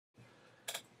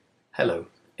Hello,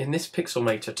 in this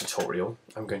Pixelmator tutorial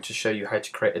I'm going to show you how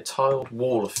to create a tiled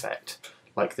wall effect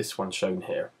like this one shown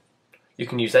here. You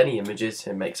can use any images,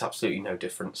 it makes absolutely no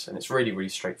difference, and it's really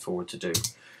straightforward to do.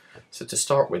 So to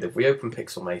start with, if we open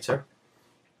Pixelmator,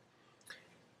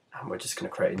 and we're just going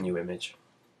to create a new image.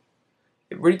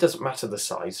 It really doesn't matter the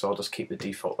size, so I'll just keep the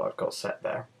default that I've got set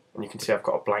there. And you can see I've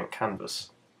got a blank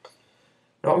canvas.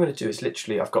 Now what I'm going to do is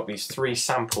literally, I've got these 3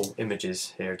 sample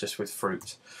images here just with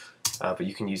fruit. But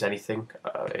you can use anything.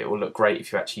 It will look great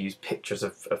if you actually use pictures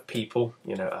of people,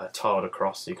 tiled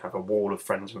across, so you can have a wall of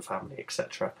friends and family,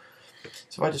 etc.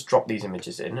 So if I just drop these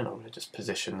images in, and I'm going to just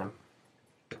position them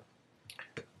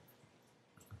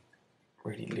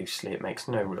really loosely, it makes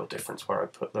no real difference where I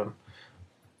put them.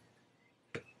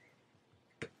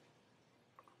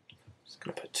 Just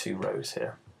going to put 2 rows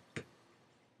here.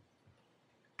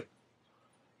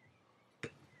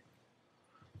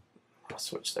 I'll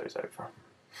switch those over.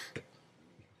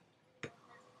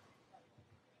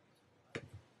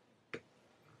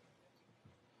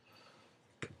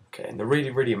 Okay, and the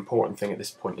really important thing at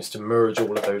this point is to merge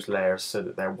all of those layers so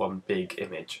that they're one big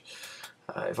image.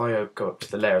 If I go up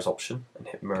to the layers option and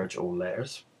hit merge all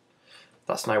layers,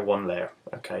 that's now one layer.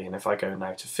 Okay, and if I go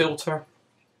now to filter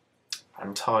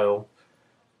and tile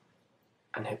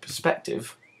and hit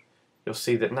perspective, you'll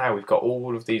see that now we've got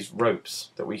all of these ropes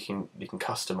that we can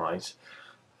customize.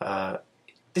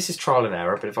 This is trial and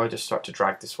error, but if I just start to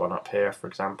drag this one up here, for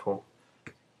example,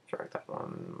 drag that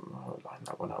one, line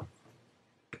that one up,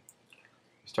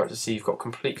 start to see you've got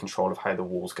complete control of how the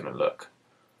wall's going to look.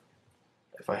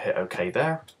 If I hit OK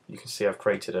there, you can see I've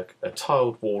created a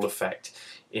tiled wall effect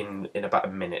in about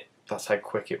a minute. That's how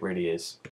quick it really is.